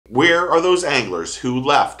Where are those anglers who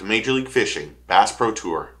left Major League Fishing, Bass Pro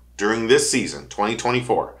Tour, during this season,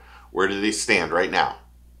 2024? Where do they stand right now?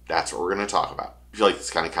 That's what we're going to talk about. If you like this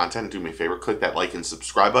kind of content, do me a favor, click that like and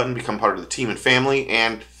subscribe button, become part of the team and family,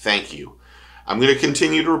 and thank you. I'm going to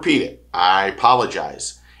continue to repeat it. I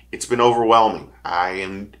apologize. It's been overwhelming.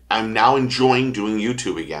 I'm now enjoying doing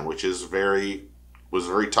YouTube again, which was very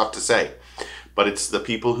tough to say. But it's the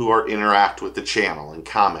people who interact with the channel and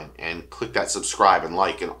comment and click that subscribe and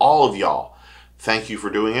like, and all of y'all, thank you for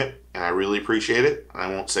doing it, and I really appreciate it. And I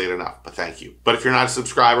won't say it enough, but thank you. But if you're not a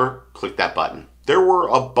subscriber, click that button. There were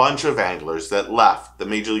a bunch of anglers that left the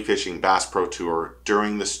Major League Fishing Bass Pro Tour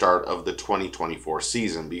during the start of the 2024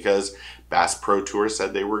 season because Bass Pro Tour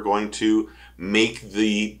said they were going to make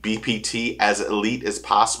the BPT as elite as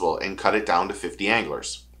possible and cut it down to 50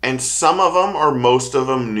 anglers. And some of them, or most of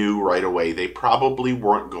them, knew right away they probably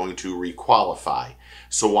weren't going to requalify.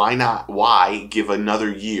 So why not? Why give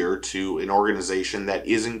another year to an organization that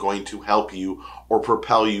isn't going to help you or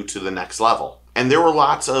propel you to the next level? And there were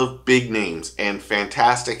lots of big names and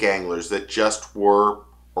fantastic anglers that just were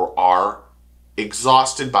or are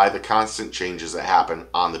exhausted by the constant changes that happen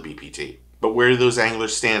on the BPT. But where do those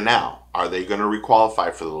anglers stand now? Are they going to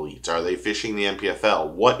requalify for the elites? Are they fishing the MPFL?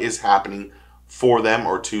 What is happening for them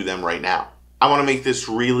or to them right now? I want to make this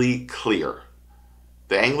really clear.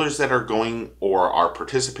 The anglers that are going or are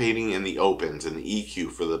participating in the Opens and the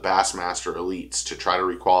EQ for the Bassmaster Elites to try to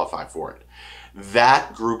requalify for it,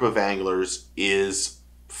 that group of anglers is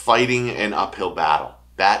fighting an uphill battle.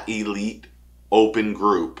 That elite open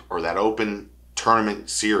group or that open tournament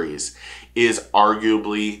series is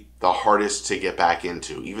arguably the hardest to get back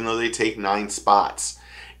into. Even though they take 9 spots,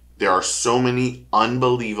 there are so many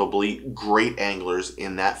unbelievably great anglers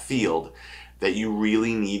in that field that you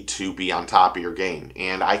really need to be on top of your game.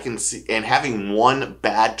 And I can see, and having one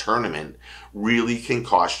bad tournament really can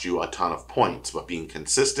cost you a ton of points, but being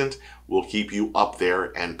consistent will keep you up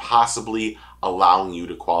there and possibly allowing you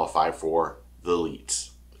to qualify for the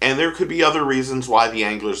elites. And there could be other reasons why the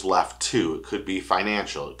anglers left too. It could be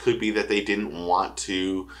financial. It could be that they didn't want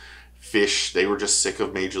to fish. They were just sick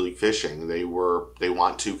of Major League Fishing. They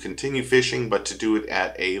want to continue fishing, but to do it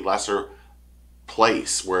at a lesser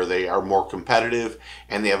place where they are more competitive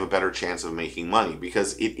and they have a better chance of making money,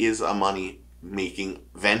 because it is a money-making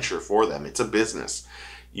venture for them. It's a business.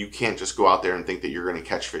 You can't just go out there and think that you're going to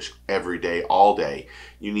catch fish every day, all day.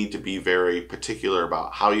 You need to be very particular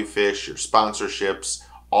about how you fish, your sponsorships,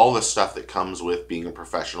 all the stuff that comes with being a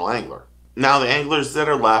professional angler. Now, the anglers that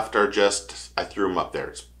are left are just, I threw them up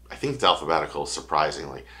there. I think it's alphabetical,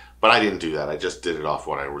 surprisingly, but I didn't do that. I just did it off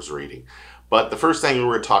what I was reading. But the first angler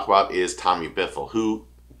we're going to talk about is Tommy Biffle, who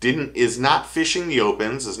is not fishing the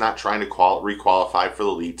Opens, is not trying to requalify for the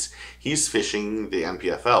elites. He's fishing the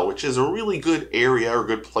MPFL, which is a really good area or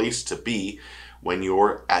good place to be when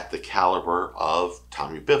you're at the caliber of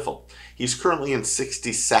Tommy Biffle. He's currently in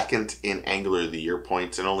 62nd in Angler of the Year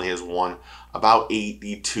points and only has won about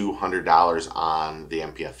 $8,200 on the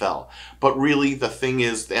MPFL. But really, the thing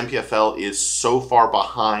is, the MPFL is so far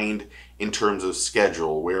behind in terms of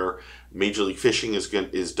schedule, where Major League Fishing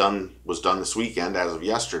was done this weekend as of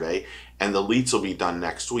yesterday, and the elites will be done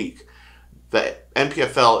next week. The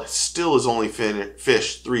MPFL still has only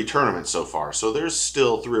fished 3 tournaments so far, so there's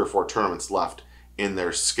still 3 or 4 tournaments left in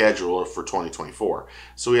their schedule for 2024.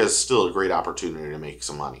 So he has still a great opportunity to make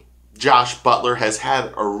some money. Josh Butler has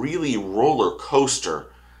had a really roller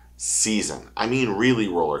coaster season. I mean, really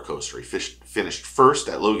roller coaster. He finished first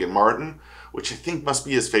at Logan Martin, which I think must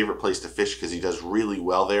be his favorite place to fish because he does really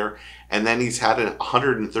well there. And then he's had a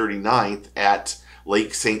 139th at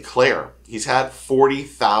Lake St. Clair. He's had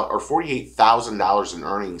 $48,000 in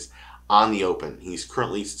earnings on the Open. He's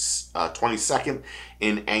currently 22nd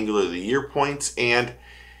in Angler of the Year points, and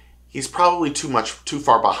he's probably too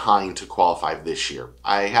far behind to qualify this year.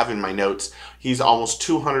 I have in my notes he's almost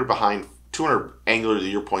 200 Angler of the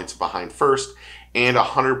Year points behind first and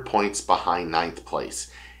 100 points behind 9th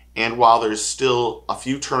place. And while there's still a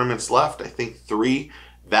few tournaments left, I think 3,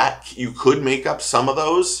 that you could make up some of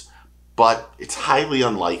those, but it's highly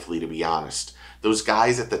unlikely, to be honest. Those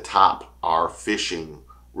guys at the top are fishing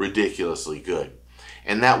ridiculously good.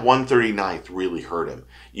 And that 139th really hurt him.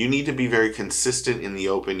 You need to be very consistent in the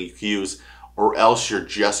Open EQs, or else you're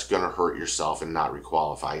just going to hurt yourself and not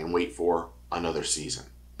requalify and wait for another season.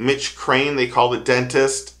 Mitch Crane, they call the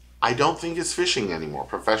dentist, I don't think is fishing anymore,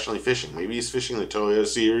 professionally fishing. Maybe he's fishing the Toyota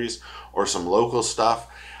Series or some local stuff.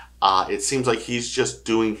 It seems like he's just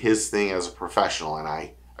doing his thing as a professional, and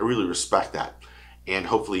I really respect that. And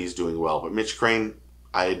hopefully he's doing well. But Mitch Crane,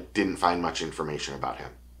 I didn't find much information about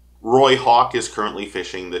him. Roy Hawk is currently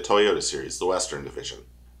fishing the Toyota Series, the Western Division.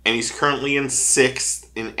 And he's currently in 6th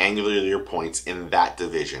in Angler of the Year points in that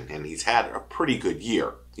division. And he's had a pretty good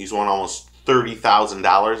year. He's won almost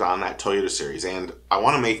 $30,000 on that Toyota Series. And I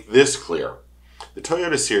want to make this clear. The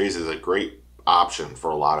Toyota Series is a great option for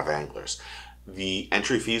a lot of anglers. The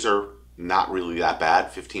entry fees are not really that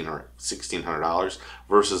bad, $1,500, $1,600,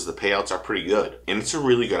 versus the payouts are pretty good. And it's a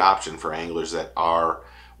really good option for anglers that are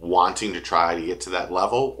wanting to try to get to that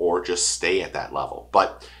level or just stay at that level.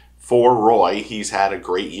 But for Roy, he's had a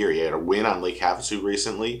great year. He had a win on Lake Havasu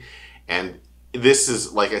recently. And this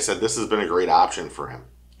is, like I said, this has been a great option for him.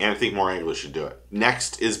 And I think more anglers should do it.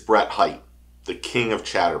 Next is Brett Hite, the king of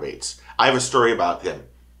chatterbaits. I have a story about him,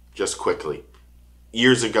 just quickly.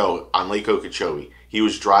 Years ago on Lake Okeechobee, he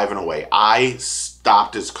was driving away. I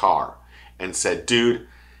stopped his car and said, dude,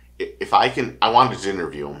 if I can, I wanted to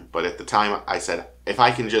interview him, but at the time I said, if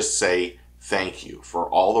I can just say thank you for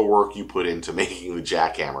all the work you put into making the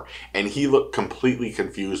jackhammer. And he looked completely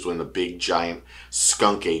confused when the big giant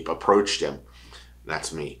skunk ape approached him.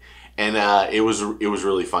 That's me. And it was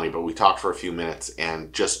really funny, but we talked for a few minutes,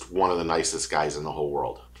 and just one of the nicest guys in the whole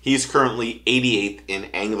world. He's currently 88th in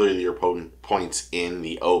Angler of the Year points in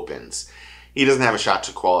the Opens. He doesn't have a shot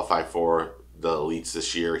to qualify for the Elites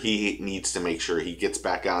this year. He needs to make sure he gets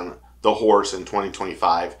back on the horse in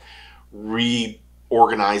 2025,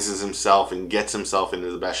 reorganizes himself and gets himself into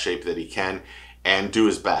the best shape that he can and do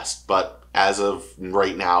his best. But as of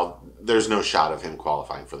right now, there's no shot of him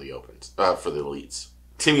qualifying for the Opens, for the Elites.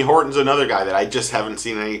 Timmy Horton's another guy that I just haven't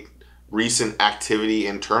seen any recent activity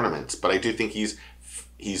in tournaments, but I do think he's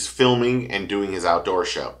filming and doing his outdoor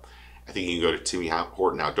show. I think you can go to Timmy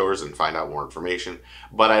Horton Outdoors and find out more information,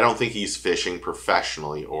 but I don't think he's fishing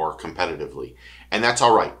professionally or competitively, and that's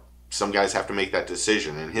all right. Some guys have to make that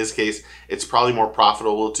decision. In his case, it's probably more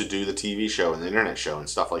profitable to do the TV show and the internet show and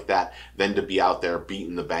stuff like that than to be out there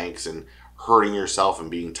beating the banks and hurting yourself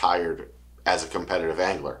and being tired as a competitive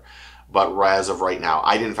angler. But as of right now,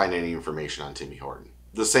 I didn't find any information on Timmy Horton.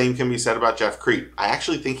 The same can be said about Jeff Crete. I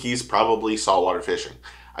actually think he's probably saltwater fishing.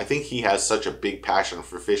 I think he has such a big passion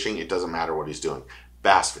for fishing, it doesn't matter what he's doing.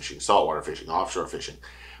 Bass fishing, saltwater fishing, offshore fishing.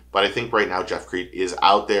 But I think right now Jeff Crete is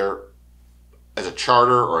out there as a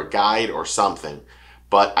charter or a guide or something,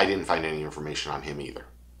 but I didn't find any information on him either.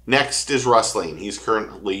 Next is Russ Lane. He's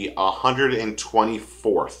currently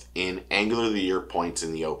 124th in Angler of the Year points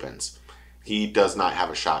in the Opens. He does not have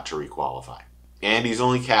a shot to requalify. And he's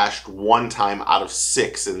only cashed 1 time out of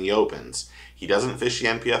 6 in the Opens. He doesn't fish the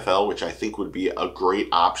NPFL, which I think would be a great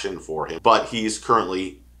option for him, but he's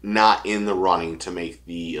currently not in the running to make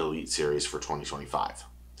the Elite Series for 2025.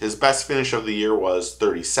 His best finish of the year was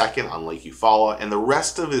 32nd on Lake Eufaula, and the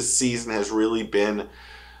rest of his season has really been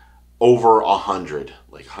over 100,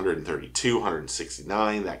 like 132,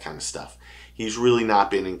 169, that kind of stuff. He's really not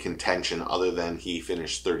been in contention other than he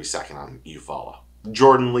finished 32nd on Eufaula.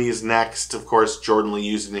 Jordan Lee is next. Of course, Jordan Lee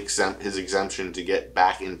used his exemption to get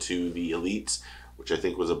back into the Elites, which I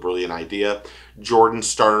think was a brilliant idea. Jordan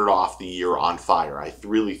started off the year on fire. I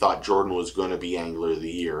really thought Jordan was going to be Angler of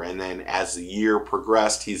the Year. And then as the year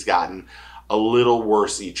progressed, he's gotten a little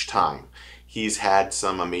worse each time. He's had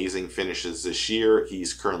some amazing finishes this year.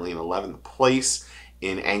 He's currently in 11th place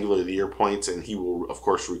in Angler of the Year points, and he will, of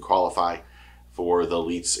course, requalify for the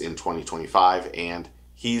Elites in 2025. And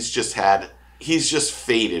he's just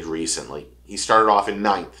faded recently. He started off in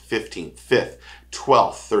 9th, 15th, 5th,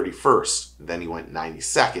 12th, 31st. Then he went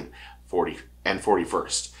 92nd, 40th, and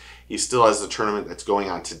 41st. He still has the tournament that's going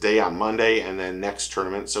on today on Monday and then next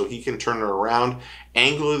tournament, so he can turn it around.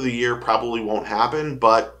 Angler of the Year probably won't happen,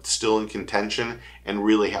 but still in contention and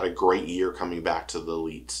really had a great year coming back to the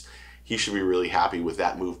Elites. He should be really happy with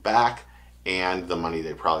that move back and the money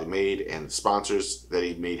they probably made and the sponsors that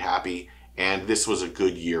he made happy. And this was a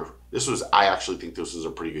good year. I actually think this was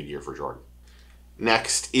a pretty good year for Jordan.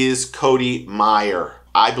 Next is Cody Meyer.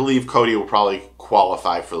 I believe Cody will probably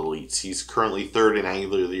qualify for the Elites. He's currently 3rd in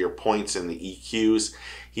Angler of the Year points in the EQs.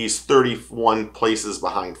 He's 31 places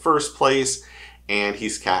behind first place, and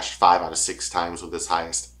he's cashed 5 out of 6 times with his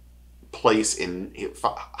highest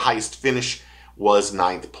finish was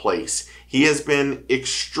 9th place. He has been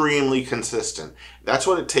extremely consistent. That's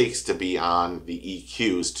what it takes to be on the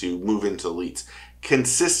EQs to move into Elites.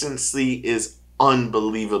 Consistency is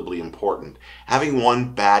unbelievably important. Having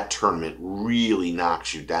one bad tournament really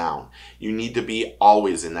knocks you down. You need to be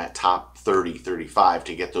always in that top 30, 35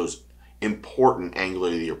 to get those important Angler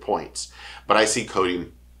of the Year points. But I see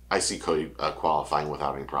Cody qualifying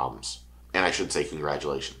without any problems. And I should say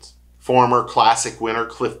congratulations. Former Classic winner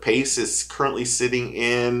Cliff Pace is currently sitting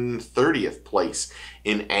in 30th place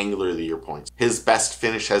in Angler of the Year points. His best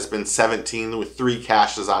finish has been 17th with 3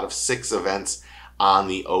 cashes out of 6 events on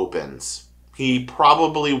the opens. He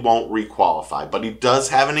probably won't requalify, but he does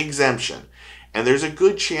have an exemption. And there's a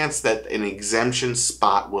good chance that an exemption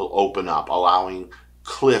spot will open up, allowing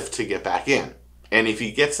Cliff to get back in. And if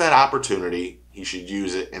he gets that opportunity, he should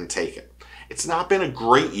use it and take it. It's not been a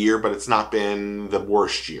great year, but it's not been the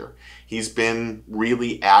worst year. He's been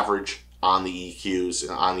really average on the EQs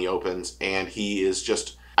and on the opens, and he is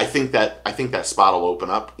just, I think that spot will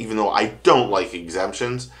open up. Even though I don't like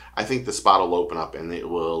exemptions, I think the spot will open up and it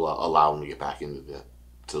will allow him to get back into the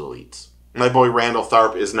elites. My boy Randall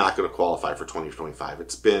Tharp is not going to qualify for 2025.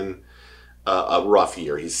 It's been a rough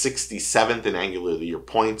year. He's 67th in Angular of the Year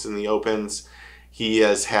points in the opens. He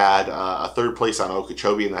has had a third place on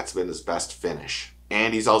Okeechobee, and that's been his best finish.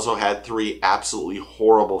 And he's also had 3 absolutely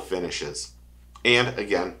horrible finishes. And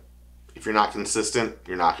again, if you're not consistent,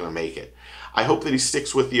 you're not going to make it. I hope that he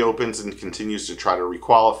sticks with the opens and continues to try to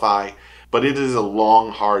requalify, but it is a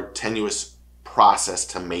long, hard, tenuous process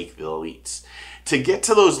to make the elites. To get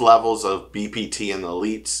to those levels of BPT and the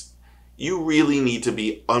elites, you really need to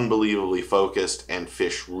be unbelievably focused and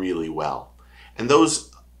fish really well. And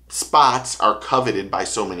those spots are coveted by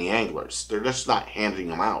so many anglers. They're just not handing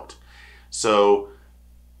them out. So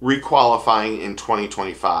requalifying in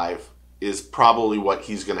 2025 is probably what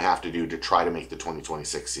he's going to have to do to try to make the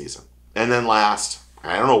 2026 season. And then last,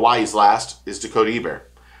 I don't know why he's last, is Dakota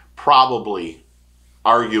Ebert. Probably,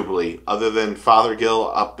 arguably, other than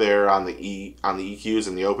Fothergill up there on the EQs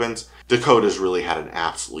and the opens, Dakota's really had an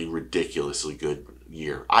absolutely ridiculously good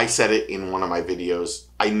year. I said it in one of my videos.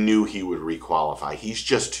 I knew he would requalify. He's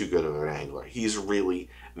just too good of an angler. He's really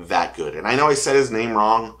that good. And I know I said his name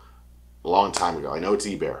wrong a long time ago. I know it's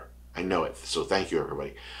Ebert. I know it. So thank you,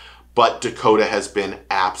 everybody. But Dakota has been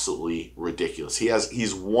absolutely ridiculous.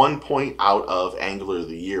 He's 1 point out of Angler of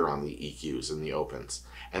the Year on the EQs and the opens.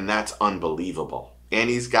 And that's unbelievable. And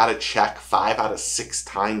he's got a check 5 out of 6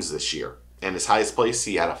 times this year. And his highest place,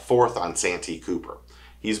 he had a 4th on Santee Cooper.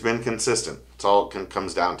 He's been consistent. It's all it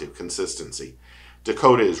comes down to, consistency.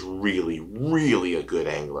 Dakota is really, really a good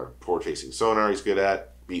angler. Poor chasing sonar he's good at.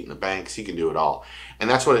 Beating the banks, he can do it all. And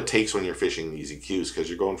that's what it takes when you're fishing these EQs, because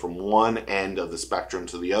you're going from one end of the spectrum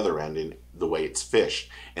to the other end in the way it's fished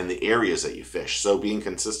and the areas that you fish. So being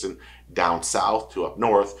consistent down south to up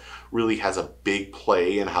north really has a big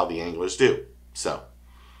play in how the anglers do. So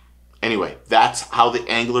anyway, that's how the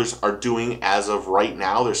anglers are doing as of right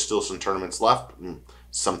now. There's still some tournaments left.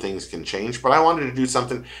 Some things can change, but I wanted to do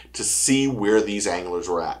something to see where these anglers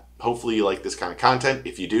were at. Hopefully you like this kind of content.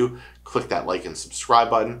 If you do, click that like and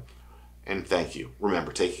subscribe button. And thank you.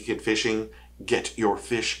 Remember, take a kid fishing. Get your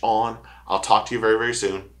fish on. I'll talk to you very, very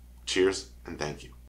soon. Cheers and thank you.